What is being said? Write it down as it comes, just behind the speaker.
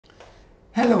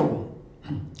Hello,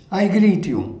 I greet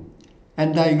you,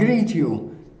 and I greet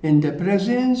you in the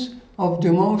presence of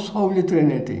the Most Holy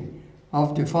Trinity,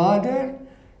 of the Father,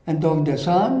 and of the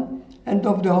Son, and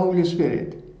of the Holy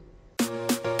Spirit.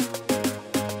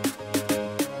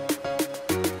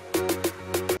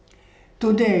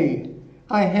 Today,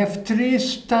 I have 3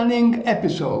 stunning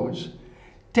episodes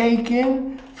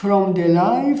taken from the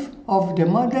life of the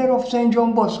mother of Saint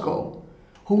John Bosco,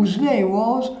 whose name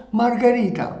was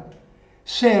Margherita,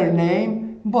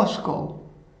 surname Bosco,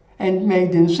 and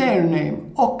maiden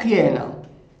surname Okiena.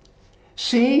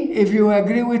 See if you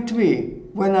agree with me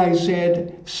when I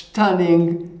said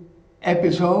stunning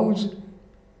episodes.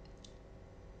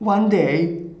 One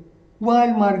day,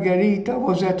 while Margherita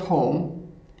was at home,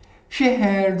 she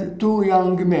heard 2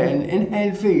 young men in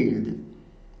her field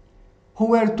who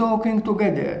were talking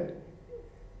together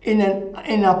in an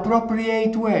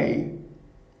inappropriate way.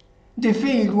 The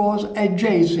field was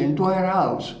adjacent to her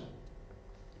house.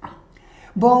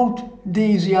 Both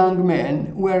these young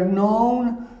men were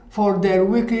known for their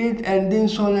wicked and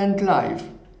insolent life.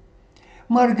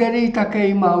 Margherita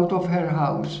came out of her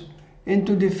house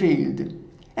into the field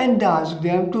and asked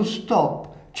them to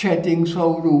stop chatting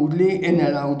so rudely in a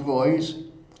loud voice.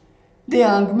 The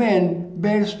young men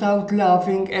burst out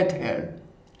laughing at her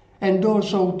and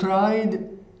also tried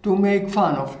to make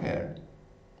fun of her.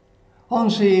 On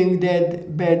seeing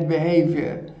that bad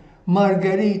behavior,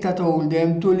 Margherita told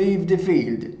them to leave the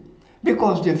field,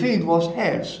 because the field was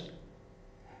hers.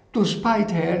 To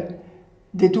spite her,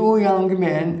 the 2 young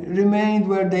men remained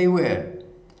where they were,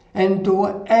 and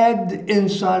to add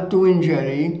insult to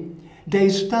injury, they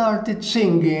started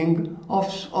singing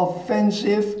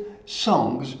offensive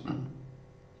songs.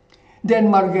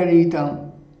 Then Margherita,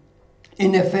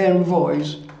 in a firm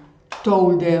voice,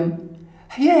 told them,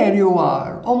 "Here you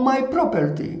are, on my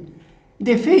property.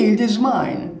 The field is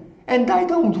mine, and I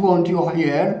don't want you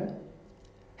here.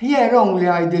 Here only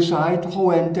I decide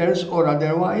who enters or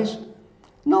otherwise.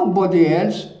 Nobody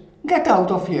else. Get out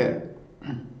of here."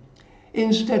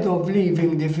 Instead of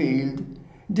leaving the field,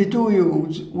 the 2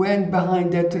 youths went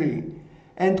behind a tree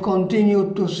and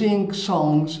continued to sing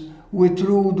songs with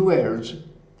rude words.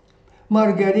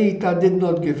 Margherita did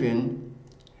not give in.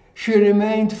 She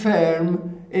remained firm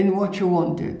in what she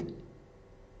wanted.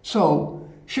 So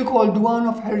she called one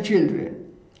of her children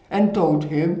and told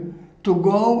him to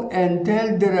go and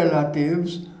tell the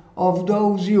relatives of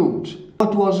those youths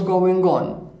what was going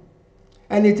on.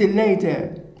 A little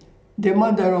later, the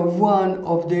mother of one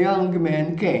of the young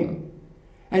men came,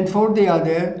 and for the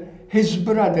other, his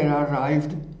brother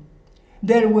arrived.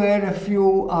 There were a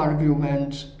few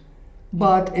arguments,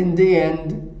 but in the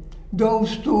end,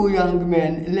 those 2 young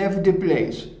men left the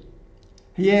place.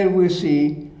 Here we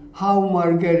see how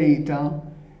Margherita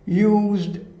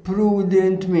used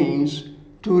prudent means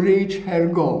to reach her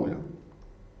goal.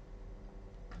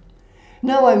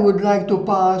 Now I would like to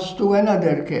pass to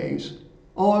another case,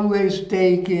 always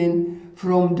taken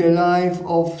from the life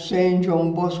of Saint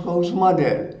John Bosco's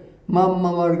mother,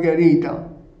 Mamma Margherita.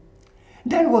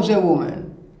 There was a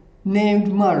woman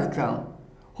named Marta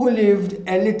who lived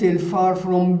a little far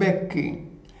from Becchi.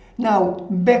 Now,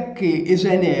 Becchi is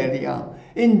an area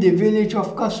in the village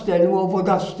of Castelnuovo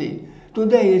d'Asti.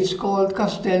 Today it's called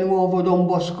Castelnuovo Don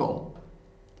Bosco.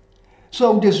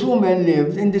 So this woman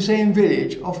lived in the same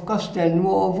village of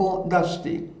Castelnuovo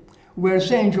d'Asti, where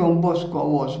Saint John Bosco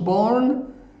was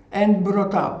born and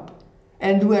brought up,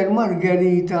 and where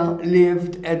Margherita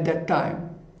lived at that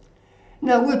time.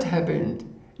 Now it happened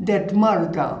that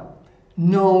Marta,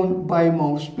 known by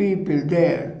most people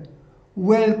there,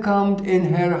 welcomed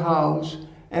in her house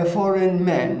a foreign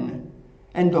man,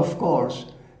 and of course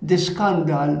the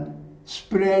scandal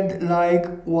spread like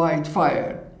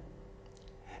wildfire.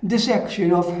 This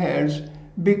action of hers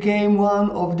became one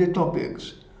of the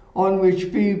topics on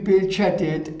which people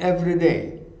chatted every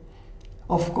day.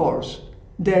 Of course,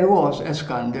 there was a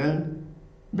scandal,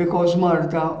 because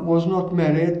Marta was not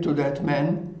married to that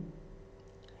man.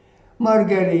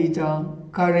 Margherita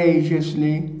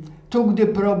courageously took the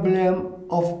problem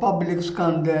of public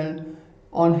scandal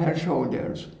on her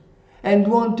shoulders and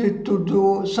wanted to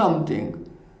do something,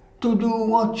 to do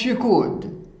what she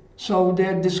could, so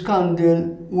that the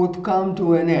scandal would come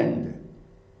to an end.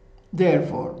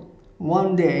 Therefore,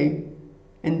 one day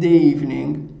in the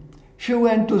evening, she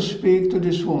went to speak to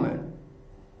this woman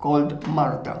called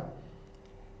Marta.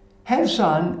 Her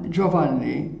son,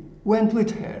 Giovanni, went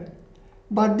with her,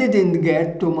 but didn't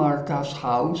get to Marta's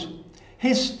house.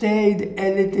 He stayed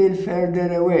a little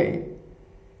further away,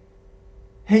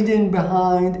 hidden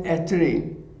behind a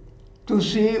tree, to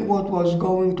see what was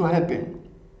going to happen.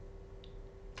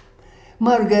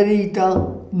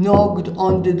 Margarita knocked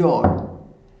on the door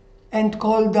and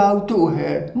called out to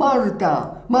her,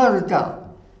 "Marta, Marta."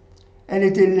 A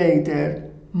little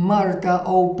later, Marta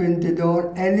opened the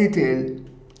door a little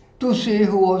to see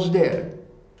who was there.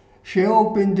 She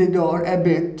opened the door a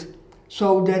bit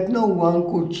so that no one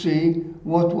could see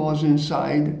what was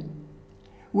inside.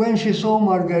 When she saw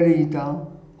Margarita,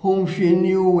 whom she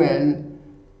knew well,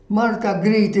 Marta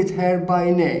greeted her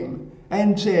by name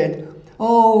and said,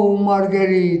 "Oh,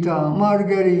 Margarita,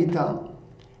 Margarita."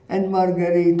 And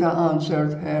Margarita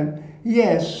answered her,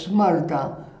 "Yes, Marta,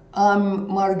 I'm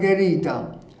Margarita.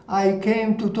 I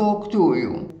came to talk to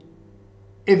you,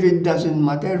 if it doesn't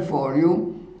matter for you."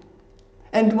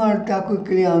 And Marta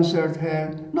quickly answered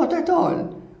her, "Not at all.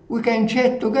 We can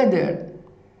chat together."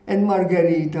 And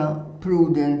Margarita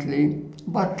prudently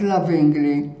but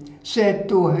lovingly said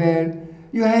to her,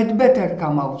 "You had better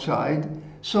come outside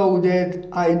so that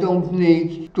I don't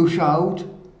need to shout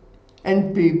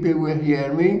and people will hear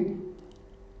me."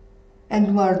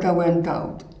 And Marta went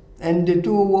out, and the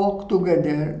two walked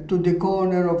together to the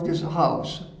corner of this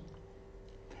house.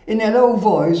 In a low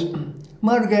voice,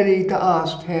 Margarita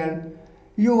asked her,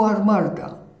 "You are Marta,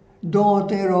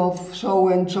 daughter of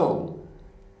so-and-so,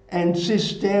 and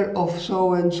sister of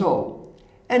so-and-so."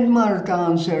 And Marta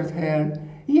answered her,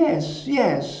 "Yes,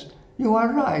 yes, you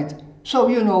are right, so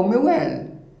you know me well."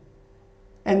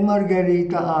 And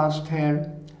Margarita asked her,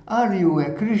 "Are you a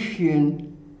Christian?"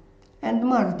 And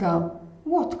Marta,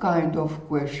 what kind of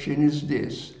question is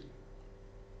this?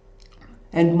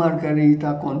 And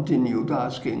Margarita continued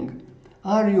asking,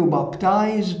 "Are you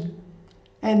baptized?"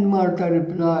 And Marta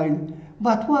replied,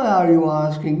 "But why are you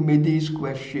asking me these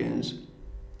questions?"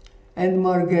 And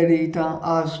Margarita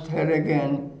asked her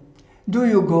again, "Do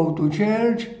you go to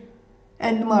church?"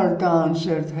 And Marta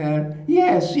answered her,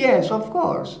 "Yes, yes, of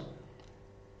course."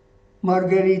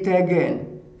 Margarita again,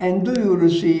 "And do you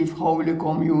receive Holy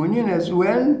Communion as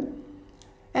well?"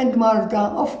 And Marta,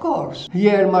 "Of course."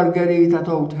 Here Margarita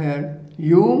told her,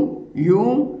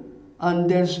 You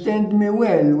understand me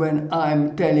well when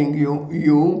I'm telling you,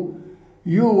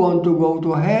 you want to go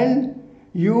to hell?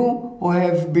 You who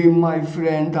have been my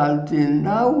friend until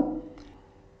now?"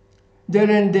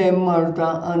 There and then Marta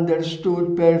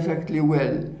understood perfectly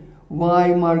well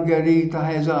why Margarita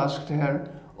has asked her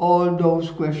all those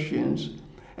questions,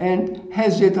 and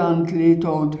hesitantly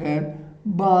told her,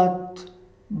 but,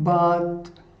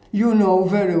 you know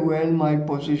very well my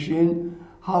position,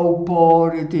 how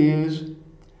poor it is.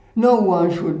 No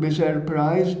one should be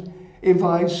surprised if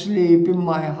I sleep in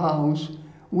my house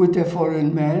with a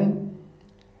foreign man."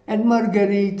 And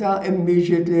Margarita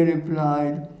immediately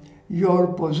replied, "Your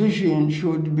position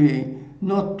should be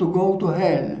not to go to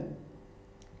hell."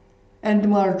 And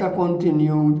Marta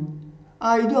continued,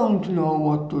 "I don't know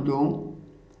what to do."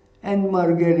 And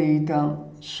Margarita,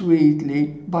 sweetly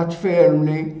but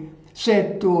firmly,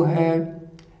 said to her,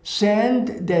 "Send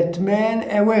that man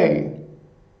away."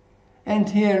 And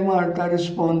here Marta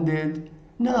responded,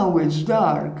 "Now it's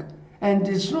dark, and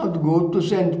it's not good to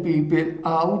send people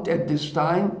out at this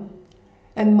time."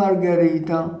 And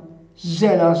Margarita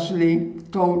zealously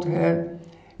told her,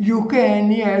 "You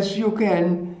can, yes, you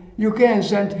can. You can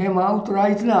send him out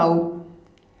right now.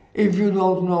 If you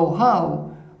don't know how,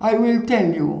 I will tell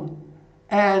you,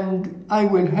 and I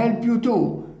will help you too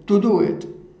to do it."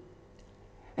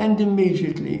 And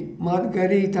immediately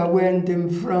Margarita went in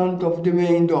front of the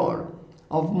main door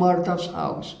of Marta's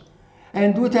house,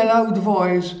 and with a loud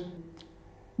voice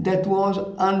that was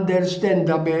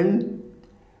understandable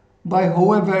by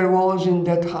whoever was in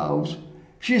that house,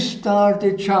 she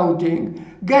started shouting,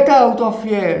 "Get out of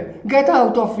here! Get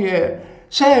out of here!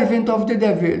 Servant of the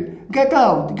devil! Get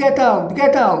out! Get out!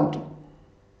 Get out!"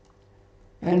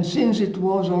 And since it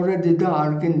was already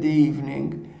dark in the evening,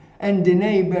 and the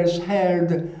neighbors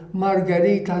heard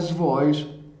Margarita's voice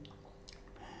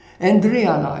and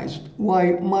realized why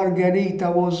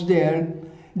Margarita was there,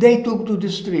 they took to the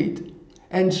street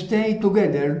and stayed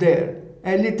together there,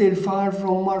 a little far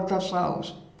from Marta's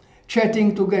house,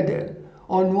 chatting together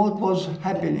on what was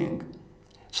happening.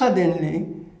 Suddenly,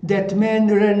 that man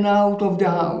ran out of the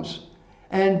house,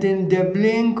 and in the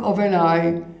blink of an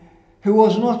eye, he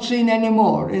was not seen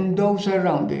anymore in those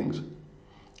surroundings.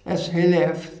 As he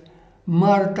left,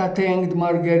 Marta thanked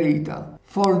Margarita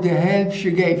for the help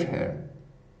she gave her.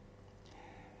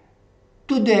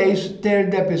 Today's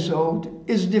third episode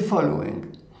is the following.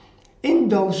 In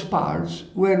those parts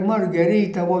where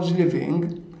Margarita was living,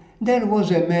 there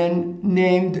was a man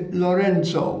named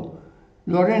Lorenzo.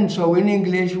 Lorenzo in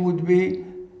English would be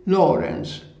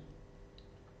Lawrence.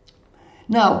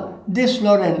 Now, this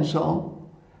Lorenzo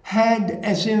had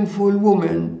a sinful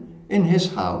woman in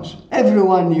his house.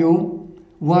 Everyone knew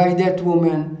why that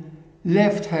woman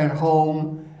left her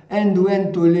home and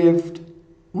went to live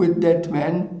with that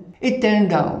man. It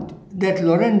turned out that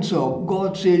Lorenzo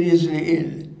got seriously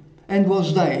ill and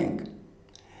was dying.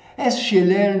 As she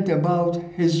learned about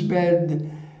his bad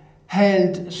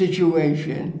health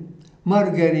situation,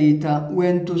 Margherita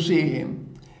went to see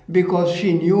him because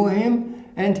she knew him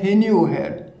and he knew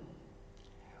her.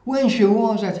 When she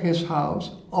was at his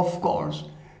house, of course,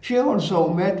 she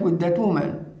also met with that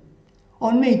woman.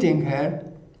 On meeting her,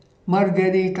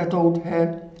 Margherita told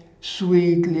her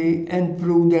sweetly and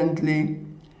prudently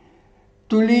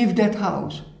to leave that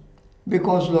house,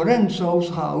 because Lorenzo's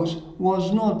house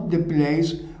was not the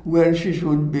place where she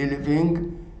should be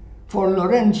living, for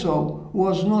Lorenzo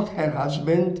was not her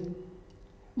husband.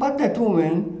 But that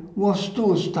woman was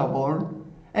too stubborn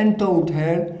and told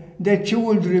her that she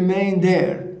would remain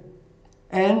there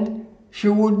and she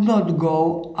would not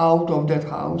go out of that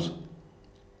house.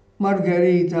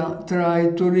 Margherita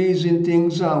tried to reason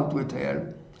things out with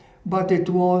her, but it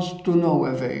was to no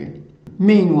avail.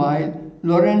 Meanwhile,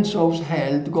 Lorenzo's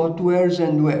health got worse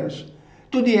and worse,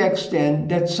 to the extent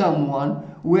that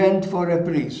someone went for a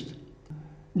priest.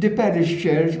 The parish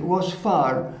church was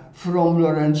far from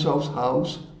Lorenzo's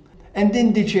house, and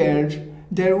in the church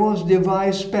there was the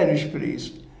vice parish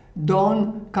priest,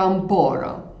 Don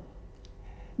Campora.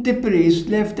 The priest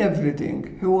left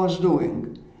everything he was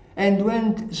doing and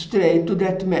went straight to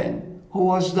that man who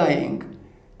was dying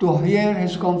to hear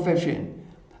his confession,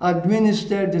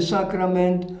 administer the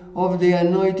sacrament of the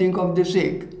anointing of the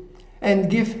sick, and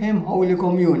give him Holy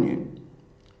Communion.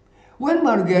 When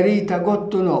Margherita got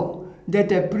to know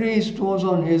that a priest was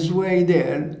on his way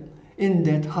there, in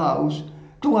that house,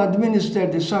 to administer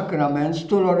the sacraments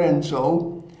to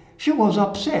Lorenzo, she was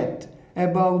upset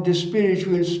about the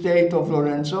spiritual state of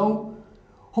Lorenzo,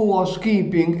 who was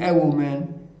keeping a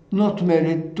woman not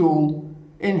married to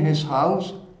in his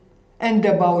house, and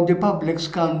about the public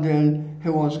scandal he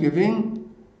was giving,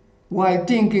 while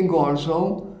thinking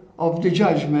also of the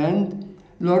judgment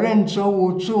Lorenzo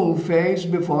would soon face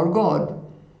before God.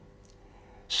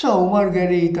 So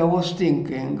Margherita was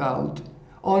thinking out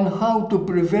on how to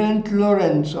prevent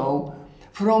Lorenzo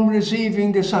from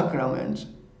receiving the sacraments.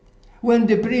 When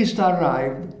the priest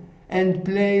arrived and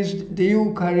placed the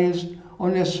Eucharist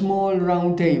on a small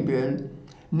round table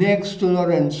next to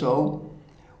Lorenzo,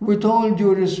 with all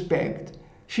due respect,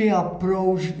 she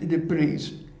approached the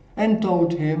priest and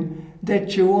told him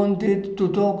that she wanted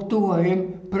to talk to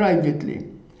him privately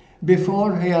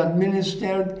before he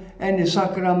administered any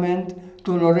sacrament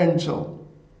to Lorenzo.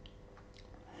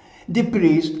 The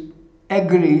priest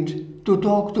agreed to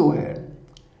talk to her,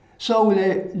 so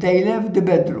they left the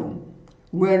bedroom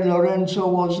where Lorenzo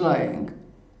was lying,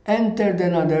 entered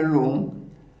another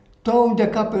room, told a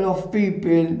couple of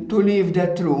people to leave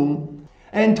that room,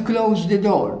 and closed the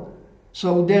door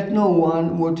so that no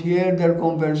one would hear their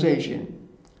conversation.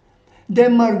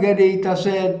 Then Margherita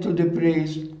said to the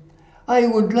priest, "I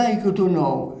would like you to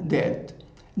know that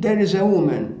there is a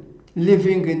woman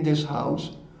living in this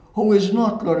house who is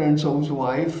not Lorenzo's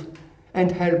wife, and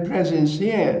her presence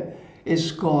here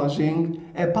is causing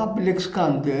a public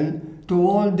scandal to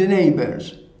all the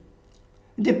neighbors."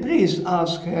 The priest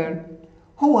asked her,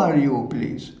 "Who are you,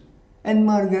 please?" And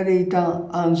Margherita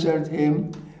answered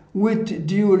him, "With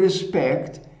due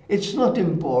respect, it's not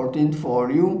important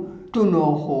for you to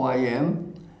know who I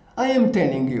am. I am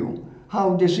telling you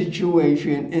how the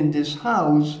situation in this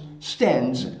house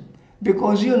stands,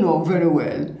 because you know very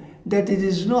well that it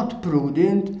is not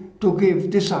prudent to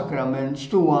give the sacraments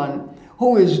to one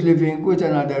who is living with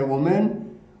another woman,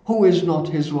 who is not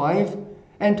his wife,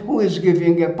 and who is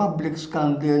giving a public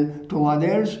scandal to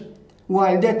others,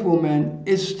 while that woman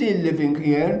is still living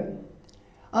here.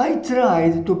 I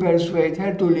tried to persuade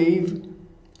her to leave,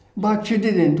 but she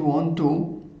didn't want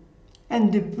to."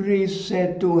 And the priest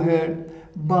said to her,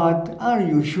 "But are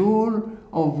you sure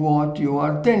of what you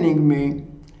are telling me?"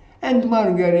 And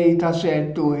Margherita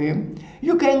said to him,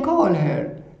 "You can call her,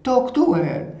 talk to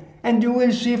her, and you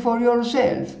will see for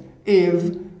yourself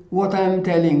if what I am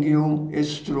telling you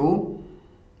is true."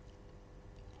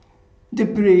 The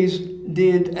priest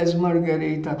did as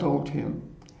Margherita told him.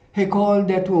 He called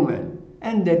that woman,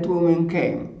 and that woman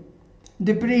came.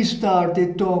 The priest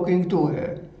started talking to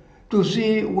her to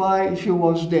see why she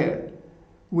was there,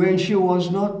 when she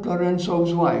was not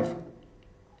Lorenzo's wife.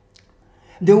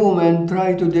 The woman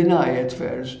tried to deny at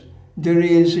first the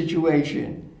real situation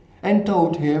and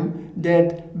told him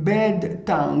that bad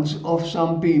tongues of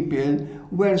some people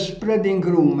were spreading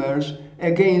rumors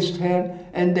against her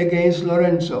and against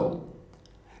Lorenzo.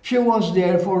 She was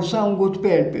there for some good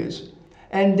purpose,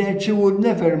 and that she would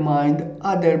never mind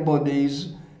other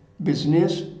bodies'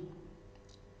 business.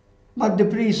 But the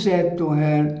priest said to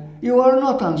her, "You are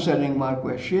not answering my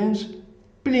questions.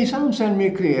 Please answer me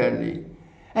clearly."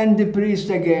 And the priest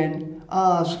again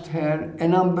asked her a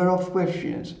number of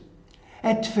questions.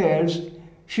 At first,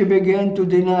 she began to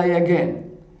deny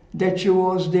again that she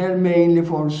was there mainly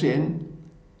for sin,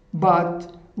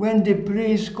 but when the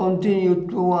priest continued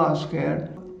to ask her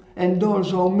and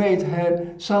also made her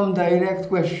some direct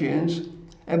questions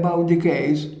about the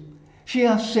case, she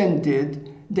assented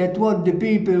that what the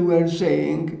people were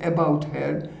saying about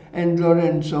her and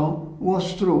Lorenzo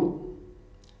was true,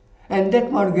 and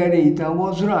that Margherita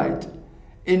was right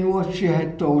in what she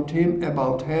had told him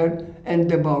about her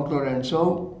and about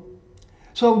Lorenzo.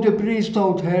 So the priest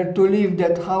told her to leave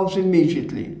that house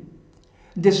immediately.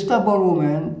 The stubborn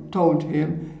woman told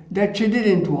him that she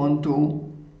didn't want to,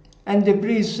 and the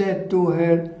priest said to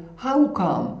her, "How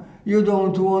come you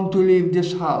don't want to leave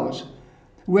this house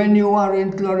when you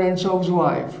aren't Lorenzo's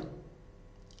wife?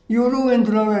 You ruined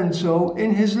Lorenzo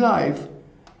in his life,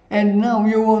 and now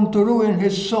you want to ruin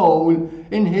his soul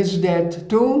in his death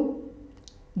too?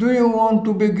 Do you want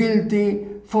to be guilty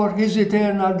for his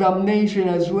eternal damnation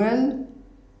as well?"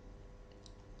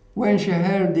 When she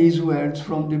heard these words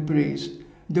from the priest,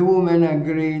 the woman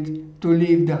agreed to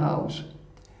leave the house.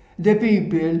 The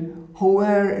people who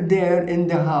were there in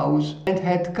the house and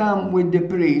had come with the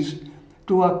priest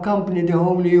to accompany the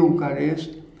Holy Eucharist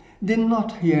did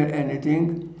not hear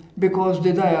anything, because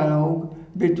the dialogue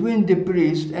between the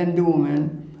priest and the woman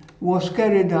was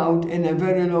carried out in a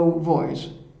very low voice,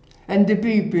 and the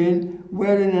people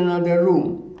were in another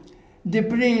room. The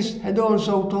priest had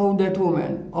also told that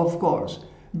woman, of course,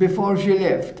 before she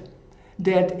left,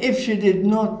 that if she did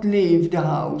not leave the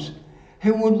house,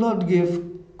 he would not give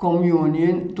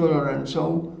communion to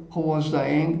Lorenzo, who was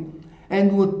dying,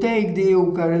 and would take the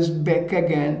Eucharist back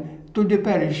again to the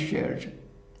parish church.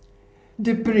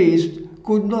 The priest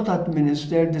could not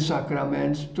administer the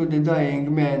sacraments to the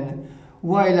dying man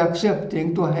while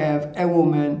accepting to have a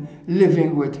woman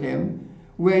living with him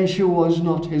when she was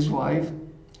not his wife,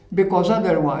 because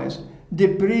otherwise the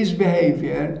priest's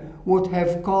behavior would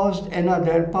have caused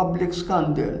another public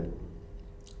scandal.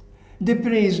 The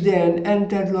priest then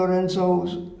entered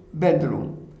Lorenzo's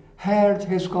bedroom, heard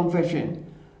his confession,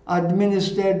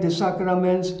 administered the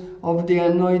sacraments of the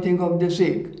anointing of the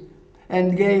sick,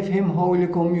 and gave him Holy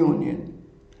Communion.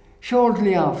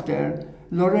 Shortly after,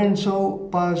 Lorenzo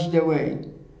passed away.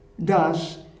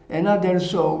 Thus, another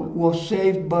soul was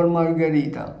saved by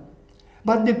Margherita.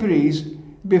 But the priest,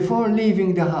 before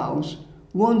leaving the house,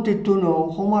 wanted to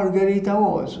know who Margherita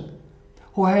was,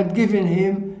 who had given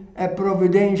him a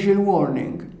providential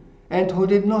warning, and who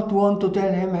did not want to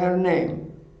tell him her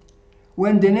name.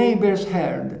 When the neighbors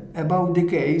heard about the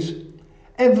case,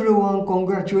 everyone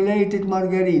congratulated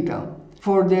Margherita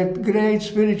for that great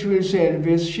spiritual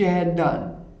service she had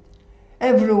done.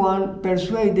 Everyone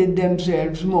persuaded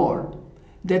themselves more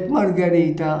that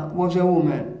Margherita was a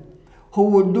woman who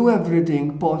would do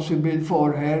everything possible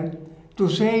for her to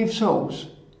save souls.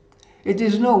 It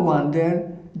is no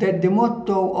wonder that the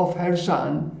motto of her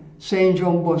son, Saint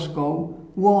John Bosco,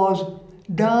 was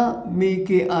 "Da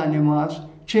mihi animas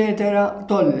cetera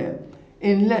tolle."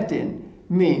 In Latin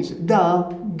means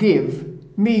 "da," give,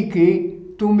 mihi,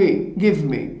 to me, give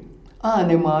me,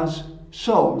 animas,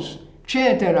 souls,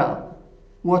 cetera,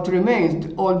 what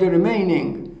remains, all the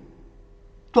remaining,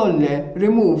 tolle,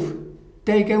 remove,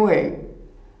 take away.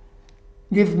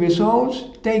 Give me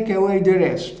souls, take away the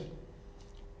rest.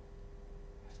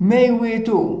 May we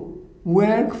too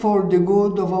work for the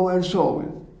good of our soul,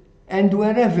 and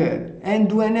wherever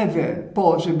and whenever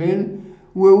possible,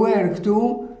 we work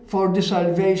too for the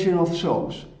salvation of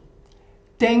souls.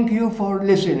 Thank you for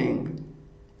listening.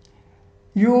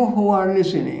 You who are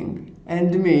listening,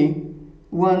 and me,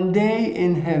 one day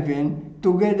in heaven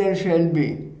together shall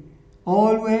be,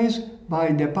 always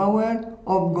by the power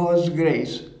of God's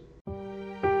grace.